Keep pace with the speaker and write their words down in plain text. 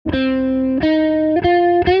Hi,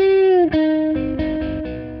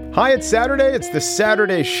 it's Saturday. It's the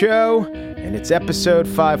Saturday Show, and it's episode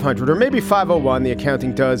 500, or maybe 501. The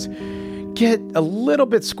accounting does get a little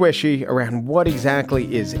bit squishy around what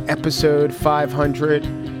exactly is episode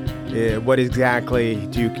 500. What exactly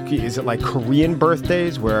is it, like Korean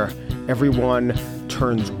birthdays where everyone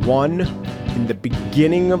turns one in the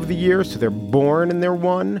beginning of the year, so they're born and they're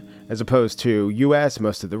one, as opposed to US,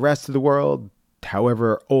 most of the rest of the world,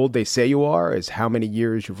 however old they say you are, is how many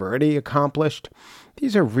years you've already accomplished.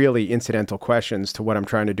 These are really incidental questions to what I'm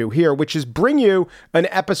trying to do here, which is bring you an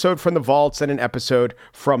episode from the vaults and an episode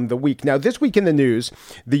from the week. Now, this week in the news,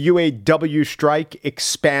 the UAW strike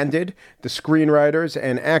expanded. The screenwriters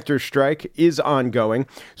and actors strike is ongoing.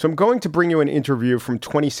 So I'm going to bring you an interview from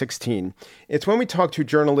 2016. It's when we talked to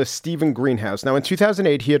journalist Stephen Greenhouse. Now, in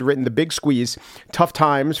 2008, he had written The Big Squeeze, Tough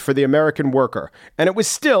Times for the American Worker. And it was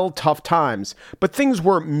still tough times, but things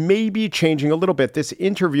were maybe changing a little bit. This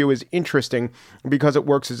interview is interesting because it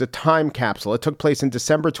works as a time capsule. It took place in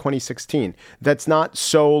December 2016. That's not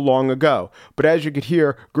so long ago. But as you could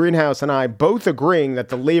hear, Greenhouse and I both agreeing that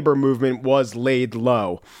the labor movement was laid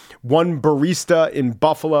low. One barista in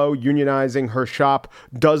Buffalo unionizing her shop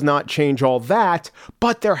does not change all that,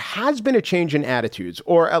 but there has been a change in attitudes,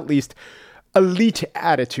 or at least elite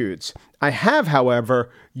attitudes. I have,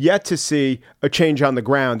 however, yet to see a change on the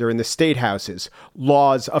ground or in the state houses.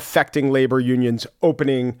 Laws affecting labor unions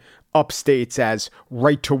opening up states as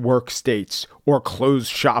right-to-work states or closed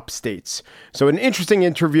shop states. So an interesting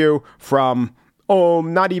interview from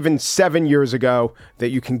not even 7 years ago that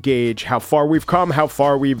you can gauge how far we've come, how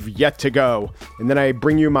far we've yet to go. And then I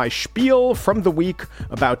bring you my spiel from the week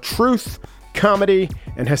about truth, comedy,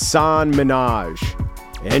 and Hassan Minhaj.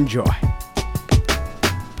 Enjoy.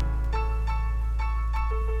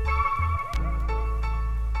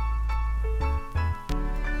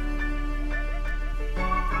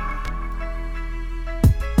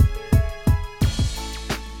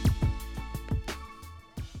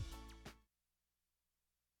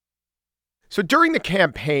 So during the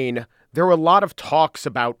campaign, there were a lot of talks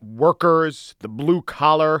about workers, the blue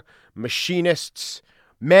collar, machinists,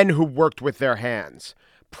 men who worked with their hands.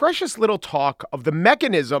 Precious little talk of the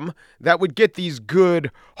mechanism that would get these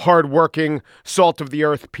good, hardworking, salt of the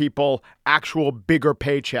earth people actual bigger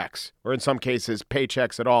paychecks, or in some cases,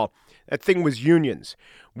 paychecks at all. That thing was unions.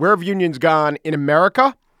 Where have unions gone in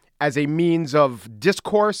America? As a means of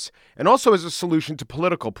discourse and also as a solution to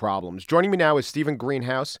political problems. Joining me now is Stephen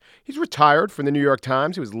Greenhouse. He's retired from the New York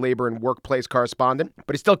Times. He was labor and workplace correspondent,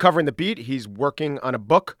 but he's still covering the beat. He's working on a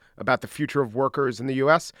book about the future of workers in the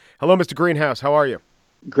U.S. Hello, Mr. Greenhouse. How are you?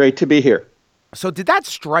 Great to be here. So did that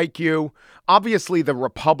strike you? Obviously, the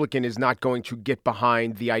Republican is not going to get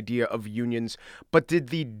behind the idea of unions, but did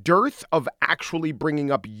the dearth of actually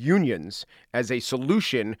bringing up unions as a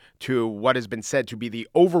solution to what has been said to be the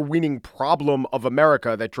overweening problem of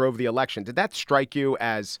America that drove the election, did that strike you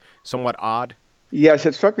as somewhat odd? Yes,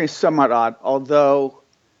 it struck me somewhat odd, although,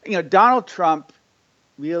 Donald Trump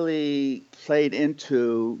really played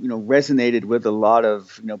into, resonated with a lot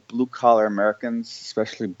of, blue-collar Americans,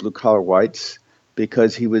 especially blue-collar whites,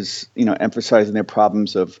 because he was, emphasizing their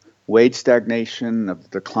problems of wage stagnation, of the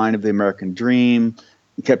decline of the American dream.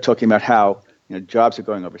 He kept talking about how, jobs are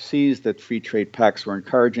going overseas, that free trade pacts were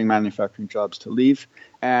encouraging manufacturing jobs to leave.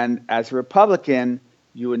 And as a Republican,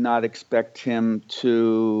 you would not expect him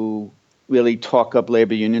to really talk up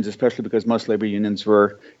labor unions, especially because most labor unions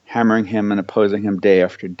were hammering him and opposing him day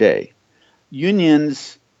after day.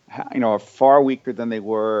 Unions, are far weaker than they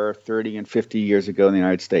were 30 and 50 years ago in the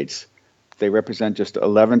United States. They represent just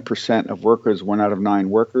 11% of workers, 1 out of 9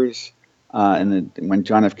 workers. When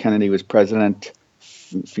John F. Kennedy was president,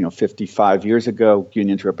 55 years ago,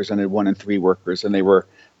 unions represented 1 in 3 workers, and they were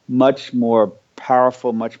much more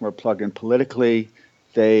powerful, much more plugged in politically.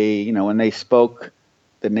 They, when they spoke,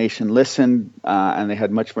 the nation listened, and they had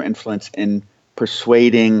much more influence in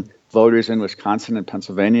persuading voters in Wisconsin and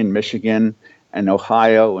Pennsylvania and Michigan and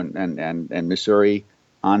Ohio and Missouri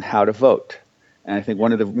on how to vote. And I think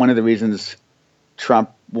one of the reasons Trump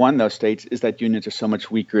won those states is that unions are so much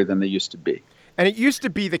weaker than they used to be. And it used to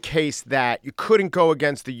be the case that you couldn't go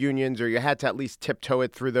against the unions, or you had to at least tiptoe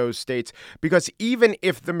it through those states, because even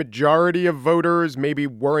if the majority of voters maybe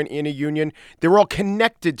weren't in a union, they were all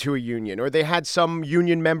connected to a union, or they had some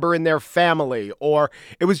union member in their family, or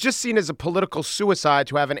it was just seen as a political suicide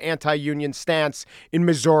to have an anti-union stance in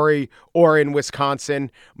Missouri or in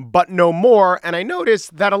Wisconsin, but no more. And I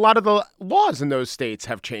noticed that a lot of the laws in those states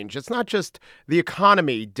have changed. It's not just the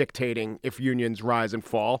economy dictating if unions rise and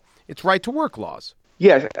fall. It's right to work laws.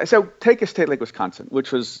 Yeah. So take a state like Wisconsin,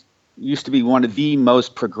 which was used to be one of the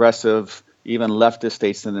most progressive, even leftist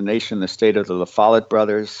states in the nation, the state of the La Follette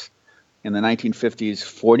brothers. In the 1950s,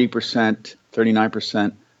 40%,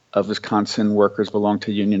 39% of Wisconsin workers belonged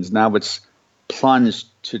to unions. Now it's plunged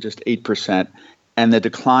to just 8%. And the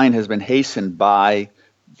decline has been hastened by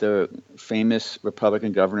the famous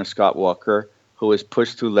Republican governor, Scott Walker, who has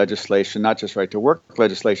pushed through legislation, not just right-to-work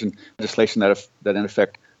legislation that in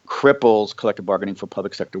effect cripples collective bargaining for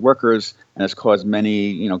public sector workers and has caused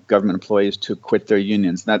many, government employees to quit their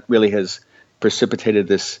unions. That really has precipitated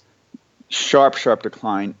this sharp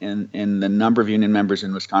decline in the number of union members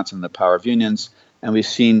in Wisconsin, the power of unions. And we've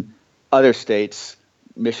seen other states,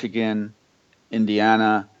 Michigan,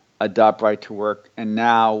 Indiana, adopt right to work. And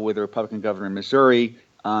now with the Republican governor in Missouri,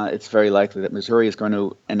 it's very likely that Missouri is going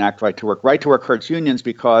to enact right to work. Right to work hurts unions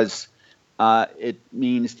because it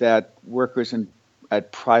means that workers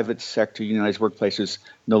at private sector unionized workplaces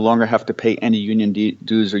no longer have to pay any union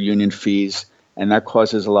dues or union fees. And that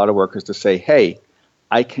causes a lot of workers to say, hey,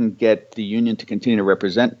 I can get the union to continue to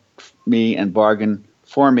represent me and bargain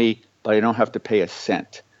for me, but I don't have to pay a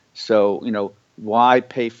cent. So, why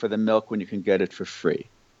pay for the milk when you can get it for free?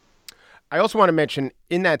 I also want to mention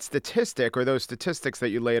in that statistic, or those statistics that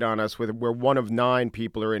you laid on us, where 1 of 9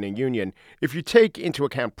 people are in a union, if you take into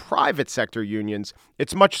account private sector unions,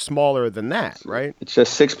 it's much smaller than that, right? It's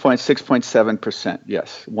just 6.7%.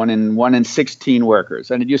 Yes, 1 in 16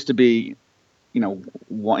 workers, and it used to be,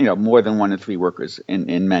 more than 1 in 3 workers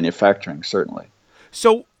in manufacturing, certainly.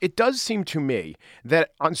 So it does seem to me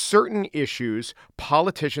that on certain issues,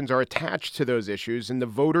 politicians are attached to those issues, and the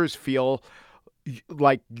voters feel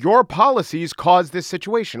like your policies caused this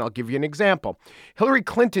situation. I'll give you an example. Hillary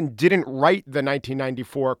Clinton didn't write the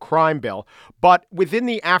 1994 crime bill, but within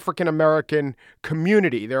the African American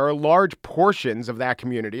community, there are large portions of that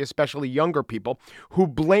community, especially younger people, who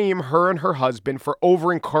blame her and her husband for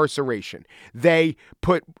over-incarceration. They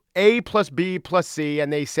put A plus B plus C,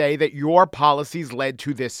 and they say that your policies led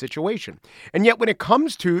to this situation. And yet when it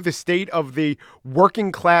comes to the state of the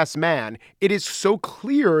working class man, it is so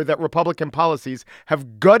clear that Republican policies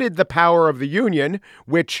have gutted the power of the union,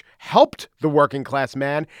 which helped the working class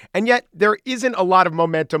man. And yet there isn't a lot of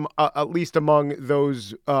momentum, at least among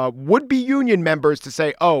those would-be union members, to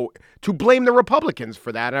say, to blame the Republicans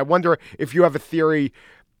for that. And I wonder if you have a theory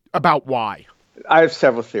about why. I have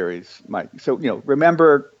several theories, Mike. So,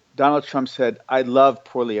 remember, Donald Trump said, I love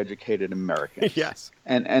poorly educated Americans. Yes.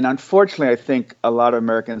 And unfortunately, I think a lot of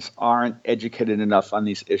Americans aren't educated enough on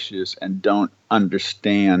these issues and don't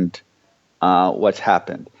understand what's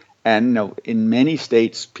happened. And in many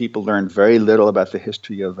states, people learn very little about the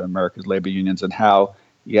history of America's labor unions and how,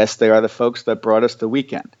 yes, they are the folks that brought us the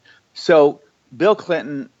weekend. So Bill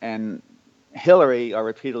Clinton and Hillary are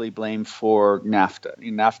repeatedly blamed for NAFTA.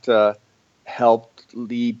 NAFTA helped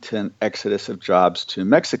lead to an exodus of jobs to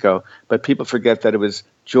Mexico, but people forget that it was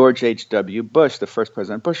George H.W. Bush, the first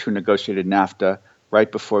President Bush, who negotiated NAFTA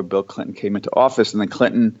right before Bill Clinton came into office. And then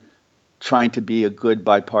Clinton, trying to be a good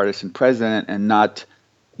bipartisan president and not,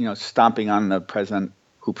 stomping on the president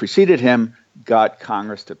who preceded him, got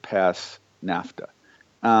Congress to pass NAFTA.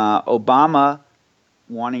 Obama,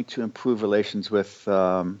 wanting to improve relations with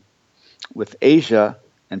Asia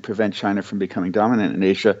and prevent China from becoming dominant in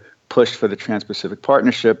Asia, pushed for the Trans-Pacific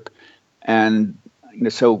Partnership. And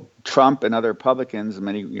so Trump and other Republicans,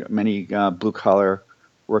 many blue-collar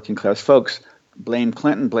working-class folks, blame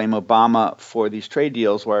Clinton, blame Obama for these trade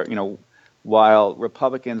deals, where, while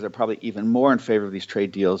Republicans are probably even more in favor of these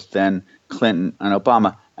trade deals than Clinton and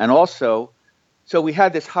Obama. And also, so we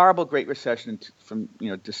had this horrible Great Recession from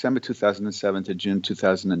December 2007 to June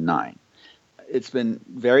 2009. It's been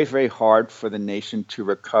very, very hard for the nation to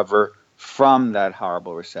recover from that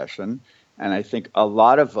horrible recession. And I think a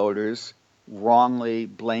lot of voters wrongly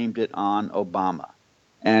blamed it on Obama.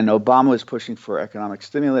 And Obama was pushing for economic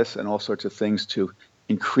stimulus and all sorts of things to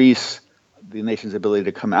increase the nation's ability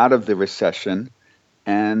to come out of the recession.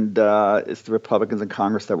 And it's the Republicans in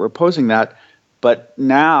Congress that were opposing that. But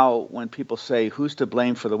now when people say, who's to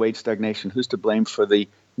blame for the wage stagnation, who's to blame for the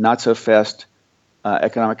not so fast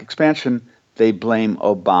economic expansion, they blame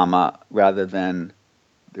Obama rather than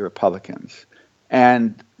the Republicans.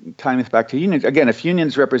 And tying this back to unions, again, if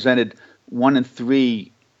unions represented 1 in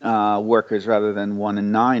 3 workers rather than 1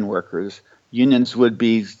 in 9 workers, unions would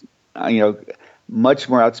be, much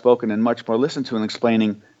more outspoken and much more listened to in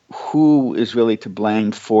explaining who is really to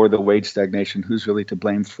blame for the wage stagnation, who's really to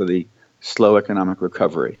blame for the slow economic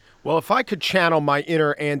recovery. Well, if I could channel my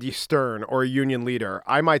inner Andy Stern or a union leader,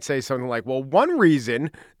 I might say something like, well, one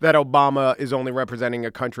reason that Obama is only representing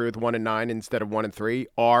a country with 1 in 9 instead of 1 in 3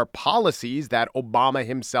 are policies that Obama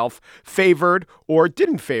himself favored or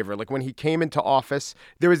didn't favor. Like when he came into office,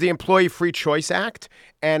 there was the Employee Free Choice Act.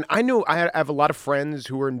 And I have a lot of friends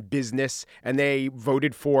who are in business and they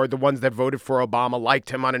voted for the ones that voted for Obama,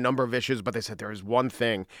 liked him on a number of issues. But they said there is one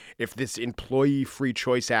thing: if this Employee Free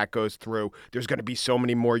Choice Act goes through, there's going to be so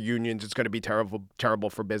many more unions. It's going to be terrible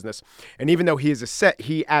for business. And even though he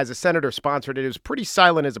as a senator sponsored it, it was pretty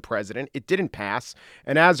silent as a president. It didn't pass.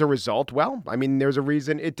 And as a result, well, I mean, there's a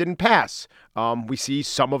reason it didn't pass. We see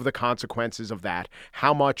some of the consequences of that.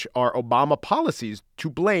 How much are Obama policies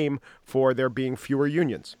to blame for there being fewer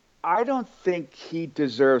unions? I don't think he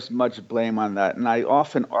deserves much blame on that. And I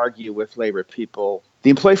often argue with labor people. The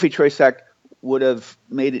Employee Free Choice Act would have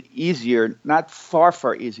made it easier, not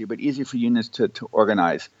far easier, but easier for unions to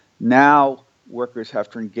organize. Now workers have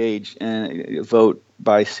to engage in a vote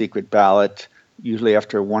by secret ballot, usually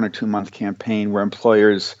after a 1 or 2 month campaign where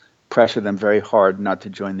employers pressure them very hard not to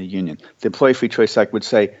join the union. The Employee Free Choice Act would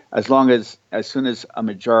say as soon as a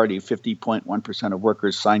majority, 50.1% of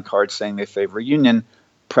workers sign cards saying they favor a union,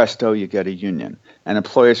 presto, you get a union. And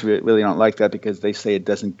employers really don't like that because they say it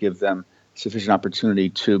doesn't give them sufficient opportunity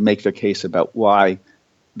to make their case about why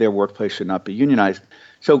their workplace should not be unionized.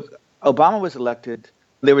 So Obama was elected.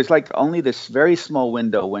 There was only this very small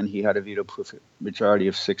window when he had a veto-proof majority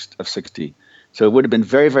of 60. So it would have been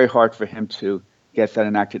very, very hard for him to get that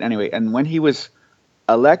enacted anyway. And when he was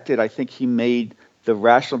elected, I think he made the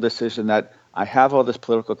rational decision that I have all this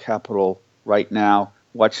political capital right now.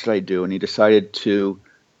 What should I do? And he decided to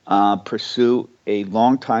pursue a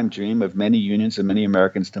long-time dream of many unions and many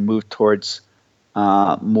Americans to move towards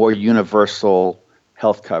more universal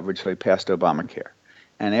health coverage. So he passed Obamacare.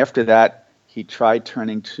 And after that, he tried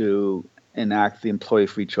turning to enact the Employee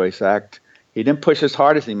Free Choice Act. He didn't push as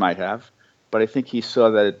hard as he might have, but I think he saw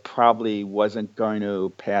that it probably wasn't going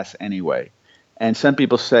to pass anyway. And some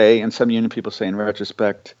people say, and some union people say in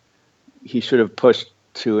retrospect, he should have pushed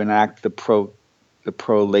to enact the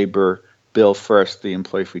pro-labor bill first, the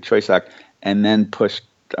Employee Free Choice Act, and then pushed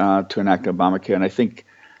to enact Obamacare. And I think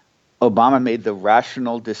Obama made the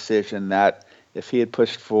rational decision that if he had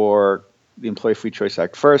pushed for the Employee Free Choice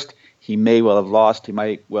Act first, he may well have lost. He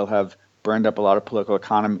might well have burned up a lot of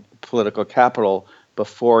political capital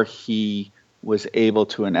before he was able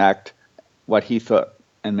to enact what he thought,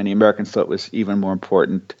 and many Americans thought, was even more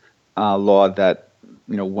important law that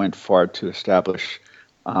went far to establish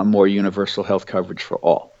more universal health coverage for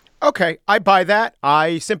all. Okay, I buy that.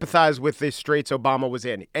 I sympathize with the straits Obama was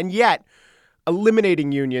in. And yet,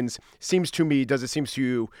 eliminating unions seems to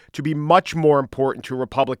you to be much more important to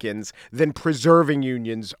Republicans than preserving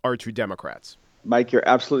unions are to Democrats? Mike, you're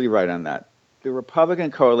absolutely right on that. The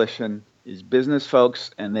Republican coalition is business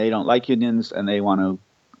folks, and they don't like unions, and they want to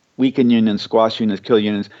weaken unions, squash unions, kill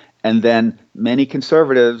unions. And then many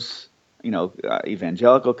conservatives,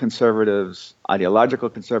 evangelical conservatives,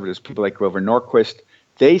 ideological conservatives, people like Grover Norquist,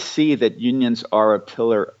 they see that unions are a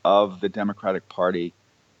pillar of the Democratic Party,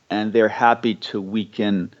 and they're happy to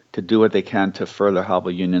do what they can to further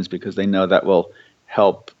hobble unions because they know that will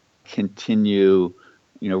help continue,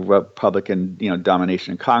 Republican,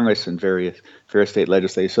 domination in Congress and various state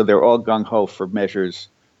legislatures. So they're all gung-ho for measures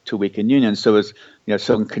to weaken unions. So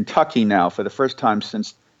so in Kentucky now, for the first time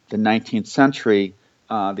since the 19th century,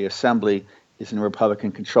 the Assembly is in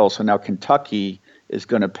Republican control. So now Kentucky is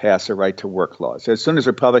going to pass a right-to-work law. So as soon as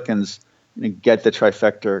Republicans get the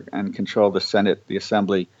trifecta and control the Senate, the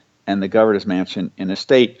Assembly, and the governor's mansion in a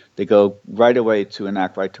state, they go right away to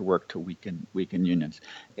enact right-to-work to weaken unions.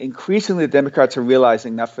 Increasingly, the Democrats are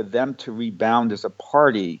realizing that for them to rebound as a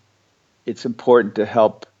party, it's important to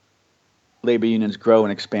help labor unions grow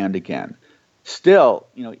and expand again. Still,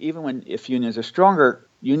 even if unions are stronger,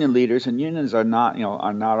 union leaders and unions are not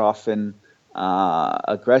often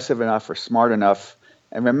aggressive enough or smart enough.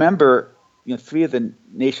 And remember, 3 of the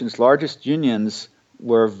nation's largest unions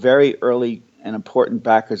were very early and important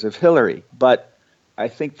backers of Hillary. But I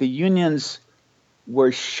think the unions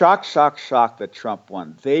were shocked that Trump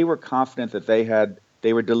won. They were confident that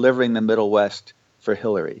they were delivering the Middle West for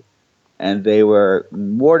Hillary. And they were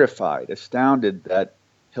mortified, astounded that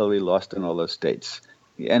Hillary lost in all those states.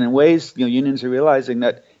 And in ways, unions are realizing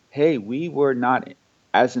that, hey, we were not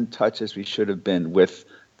as in touch as we should have been with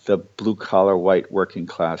the blue-collar white working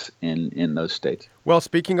class in those states. Well,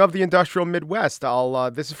 speaking of the industrial Midwest,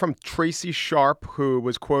 this is from Tracy Sharp, who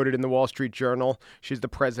was quoted in the Wall Street Journal. She's the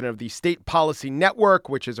president of the State Policy Network,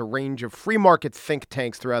 which is a range of free market think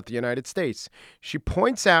tanks throughout the United States. She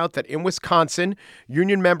points out that in Wisconsin,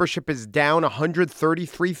 union membership is down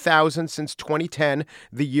 133,000 since 2010,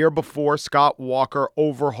 the year before Scott Walker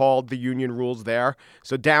overhauled the union rules there.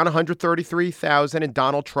 So down 133,000, and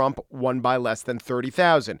Donald Trump won by less than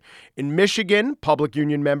 30,000. In Michigan, public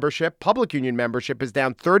union membership is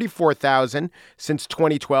down 34,000 since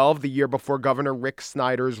 2012, the year before Governor Rick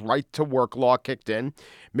Snyder's right-to-work law kicked in.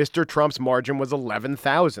 Mr. Trump's margin was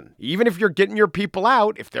 11,000. Even if you're getting your people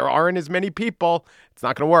out, if there aren't as many people, it's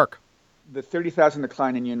not going to work. The 30,000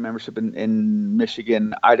 decline in union membership in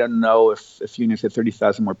Michigan, I don't know if unions had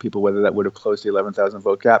 30,000 more people, whether that would have closed the 11,000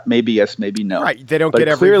 vote gap. Maybe yes, maybe no. Right, they don't but get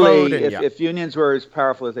every vote. Clearly, if unions were as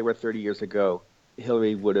powerful as they were 30 years ago,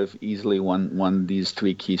 Hillary would have easily won these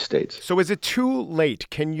three key states. So is it too late?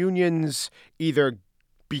 Can unions either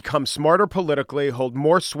become smarter politically, hold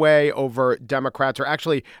more sway over Democrats, or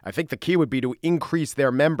actually, I think the key would be to increase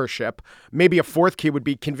their membership? Maybe a fourth key would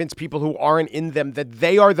be convince people who aren't in them that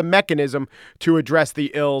they are the mechanism to address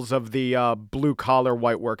the ills of the blue-collar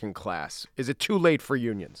white working class. Is it too late for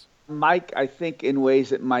unions? Mike, I think in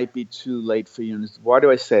ways it might be too late for unions. Why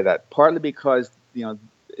do I say that? Partly because,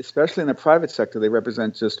 especially in the private sector, they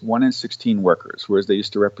represent just 1 in 16 workers, whereas they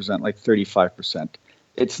used to represent like 35%.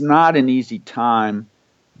 It's not an easy time,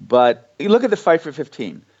 but you look at the Fight for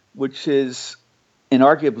 15, which is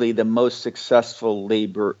inarguably the most successful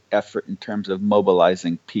labor effort in terms of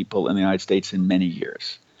mobilizing people in the United States in many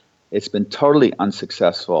years. It's been totally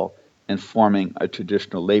unsuccessful in forming a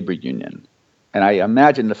traditional labor union. And I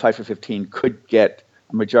imagine the Fight for 15 could get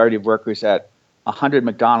a majority of workers at 100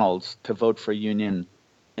 McDonald's to vote for a union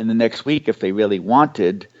in the next week if they really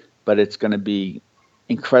wanted, but it's going to be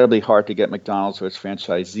incredibly hard to get McDonald's or its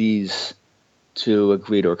franchisees to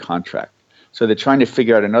agree to a contract. So they're trying to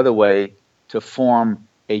figure out another way to form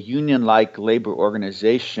a union-like labor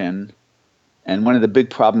organization. And one of the big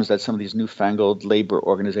problems that some of these newfangled labor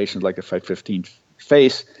organizations like the Fight 15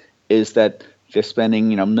 face is that they're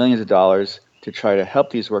spending millions of dollars to try to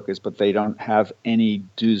help these workers, but they don't have any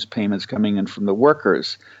dues payments coming in from the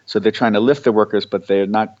workers. So they're trying to lift the workers, but they're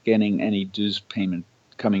not getting any dues payment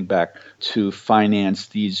coming back to finance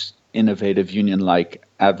these innovative union-like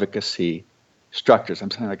advocacy structures.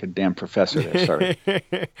 I'm sounding like a damn professor there, sorry.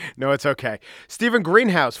 No, it's okay. Stephen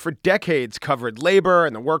Greenhouse, for decades, covered labor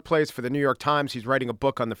and the workplace for the New York Times. He's writing a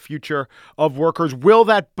book on the future of workers. Will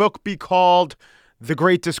that book be called The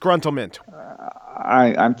Great Disgruntlement?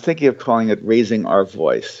 I'm thinking of calling it Raising Our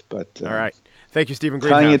Voice, but all right. Thank you, Stephen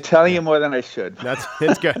Greenhouse. Telling you more than I should.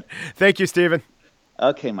 It's good. Thank you, Stephen.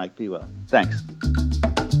 Okay, Mike. Be well. Thanks.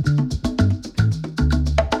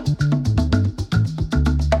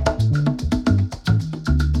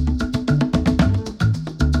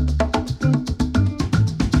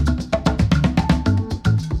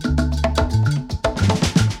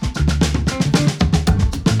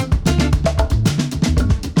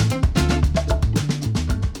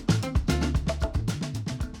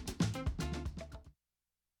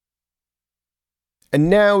 And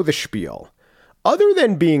now the spiel. Other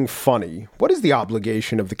than being funny, what is the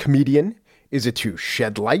obligation of the comedian? Is it to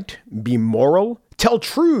shed light, be moral, tell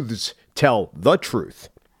truths, tell the truth?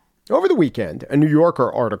 Over the weekend, a New Yorker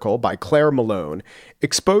article by Claire Malone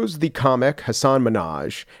exposed the comic Hasan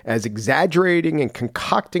Minhaj as exaggerating and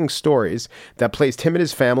concocting stories that placed him and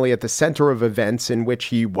his family at the center of events in which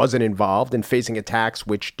he wasn't involved and facing attacks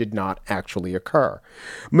which did not actually occur.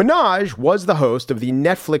 Minhaj was the host of the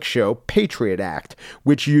Netflix show Patriot Act,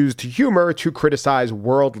 which used humor to criticize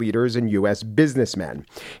world leaders and U.S. businessmen.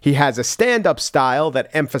 He has a stand-up style that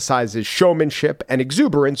emphasizes showmanship and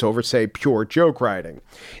exuberance over, say, pure joke writing.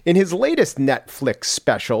 In his latest Netflix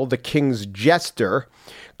special, The King's Jester,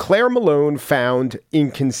 Claire Malone found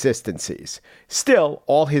inconsistencies. Still,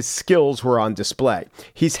 all his skills were on display.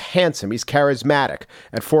 He's handsome, he's charismatic.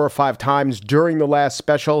 At 4 or 5 times during the last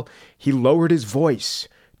special, he lowered his voice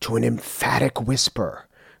to an emphatic whisper,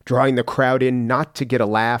 drawing the crowd in not to get a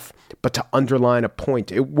laugh, but to underline a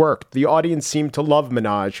point. It worked. The audience seemed to love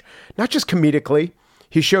Minhaj, not just comedically.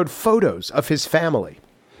 He showed photos of his family.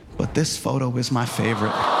 But this photo is my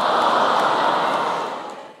favorite.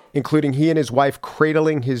 Including he and his wife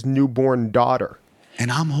cradling his newborn daughter.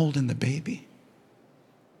 And I'm holding the baby.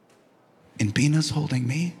 And Bina's holding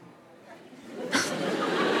me.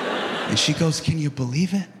 And she goes, "Can you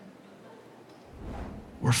believe it?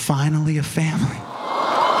 We're finally a family."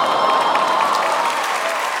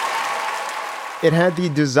 It had the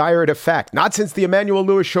desired effect. Not since the Emmanuel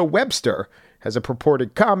Lewis show Webster has a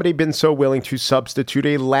purported comedy been so willing to substitute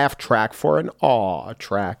a laugh track for an awe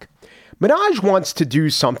track? Minaj wants to do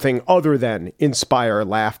something other than inspire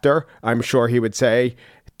laughter. I'm sure he would say,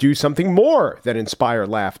 do something more than inspire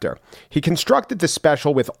laughter. He constructed the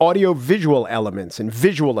special with audio-visual elements and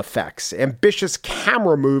visual effects, ambitious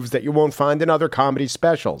camera moves that you won't find in other comedy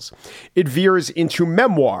specials. It veers into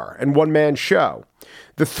memoir and one-man show.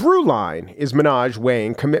 The through line is Minaj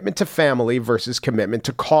weighing commitment to family versus commitment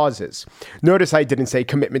to causes. Notice I didn't say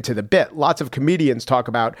commitment to the bit. Lots of comedians talk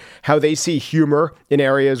about how they see humor in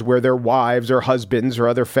areas where their wives or husbands or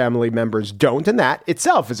other family members don't, and that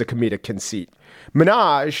itself is a comedic conceit.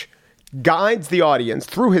 Minaj guides the audience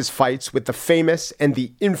through his fights with the famous and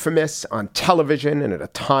the infamous on television and at a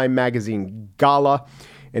Time magazine gala,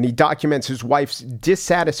 and he documents his wife's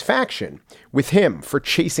dissatisfaction with him for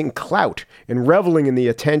chasing clout and reveling in the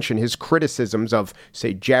attention his criticisms of,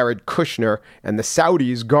 say, Jared Kushner and the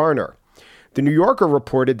Saudis garner. The New Yorker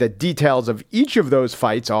reported that details of each of those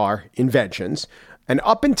fights are inventions, and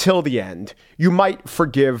up until the end, you might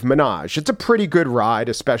forgive Minaj. It's a pretty good ride,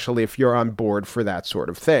 especially if you're on board for that sort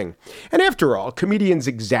of thing. And after all, comedians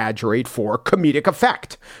exaggerate for comedic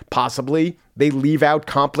effect. Possibly they leave out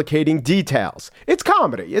complicating details. It's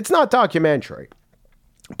comedy. It's not documentary.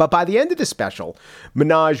 But by the end of the special,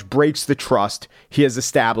 Minaj breaks the trust he has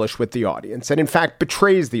established with the audience and in fact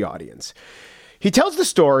betrays the audience. He tells the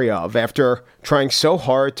story of, after trying so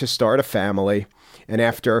hard to start a family, and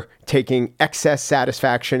after taking excess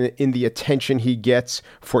satisfaction in the attention he gets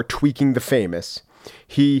for tweaking the famous,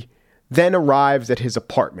 he then arrives at his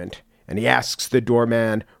apartment and he asks the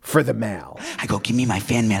doorman for the mail. I go, give me my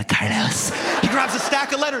fan mail, Carlos. He grabs a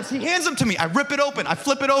stack of letters. He hands them to me. I rip it open. I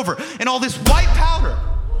flip it over. And all this white powder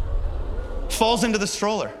falls into the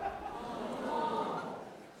stroller.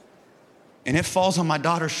 And it falls on my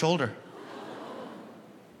daughter's shoulder.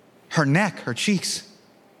 Her neck, her cheeks.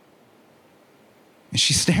 And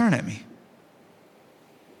she's staring at me.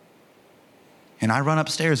 And I run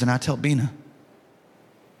upstairs and I tell Bina.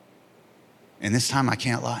 And this time I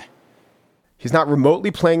can't lie. He's not remotely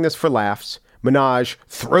playing this for laughs. Minaj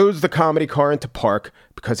throws the comedy car into park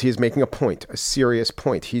because he is making a point, a serious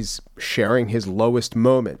point. He's sharing his lowest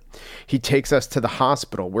moment. He takes us to the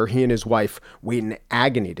hospital where he and his wife wait in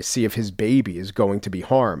agony to see if his baby is going to be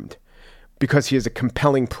harmed. Because he is a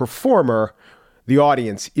compelling performer, the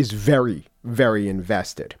audience is very, very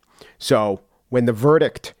invested. So when the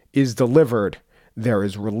verdict is delivered, there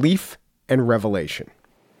is relief and revelation.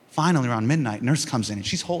 Finally, around midnight, nurse comes in and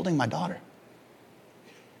she's holding my daughter.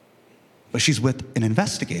 But she's with an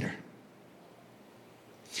investigator.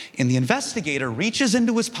 And the investigator reaches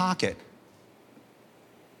into his pocket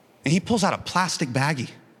and he pulls out a plastic baggie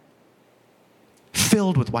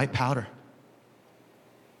filled with white powder.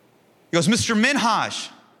 He goes, Mr. Minhaj,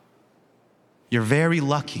 you're very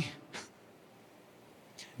lucky.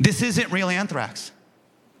 This isn't real anthrax.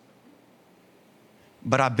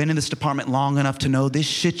 But I've been in this department long enough to know this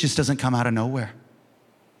shit just doesn't come out of nowhere.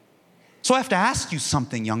 So I have to ask you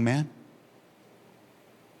something, young man.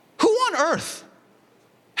 Who on earth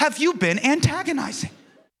have you been antagonizing?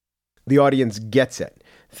 The audience gets it.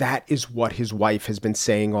 That is what his wife has been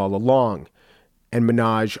saying all along. And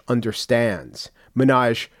Minaj understands.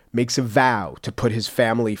 Minaj makes a vow to put his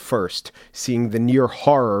family first, seeing the near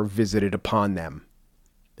horror visited upon them.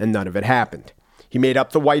 And none of it happened. He made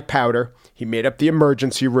up the white powder. He made up the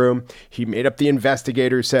emergency room. He made up the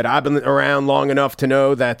investigator who said, I've been around long enough to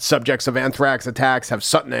know that subjects of anthrax attacks have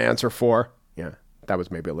something to answer for. Yeah, that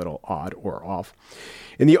was maybe a little odd or off.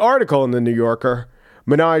 In the article in the New Yorker,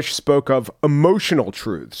 Minaj spoke of emotional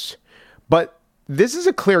truths. But this is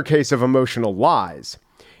a clear case of emotional lies.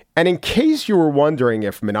 And in case you were wondering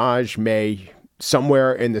if Minaj may,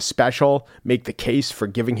 somewhere in the special, make the case for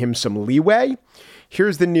giving him some leeway,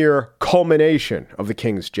 here's the near culmination of the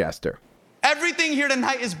King's Jester. Everything here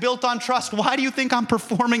tonight is built on trust. Why do you think I'm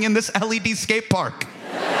performing in this LED skate park?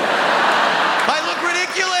 I look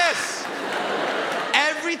ridiculous.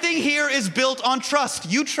 Everything here is built on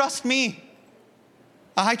trust. You trust me.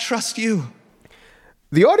 I trust you.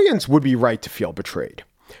 The audience would be right to feel betrayed.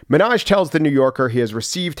 Minaj tells the New Yorker he has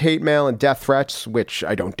received hate mail and death threats, which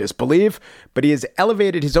I don't disbelieve, but he has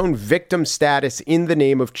elevated his own victim status in the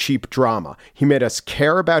name of cheap drama. He made us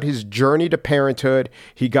care about his journey to parenthood.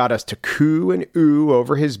 He got us to coo and ooh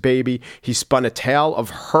over his baby. He spun a tale of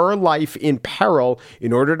her life in peril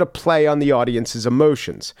in order to play on the audience's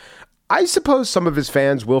emotions. I suppose some of his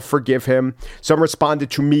fans will forgive him. Some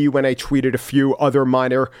responded to me when I tweeted a few other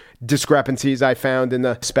minor discrepancies I found in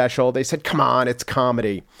the special. They said, come on, it's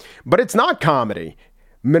comedy. But it's not comedy.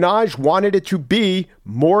 Minaj wanted it to be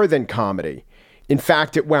more than comedy. In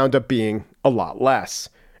fact, it wound up being a lot less.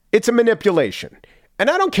 It's a manipulation. And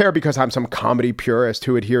I don't care because I'm some comedy purist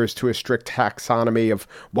who adheres to a strict taxonomy of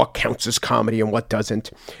what counts as comedy and what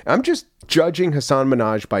doesn't. I'm just judging Hasan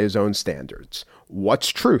Minhaj by his own standards. What's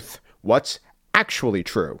truth? What's actually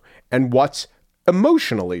true? And what's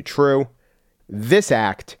emotionally true? This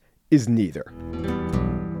act is neither.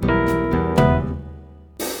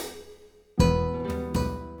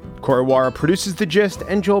 Corey Wara produces The Gist,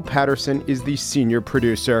 and Joel Patterson is the senior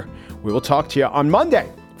producer. We will talk to you on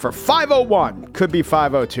Monday for 501. Could be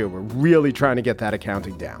 502. We're really trying to get that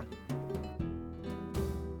accounting down.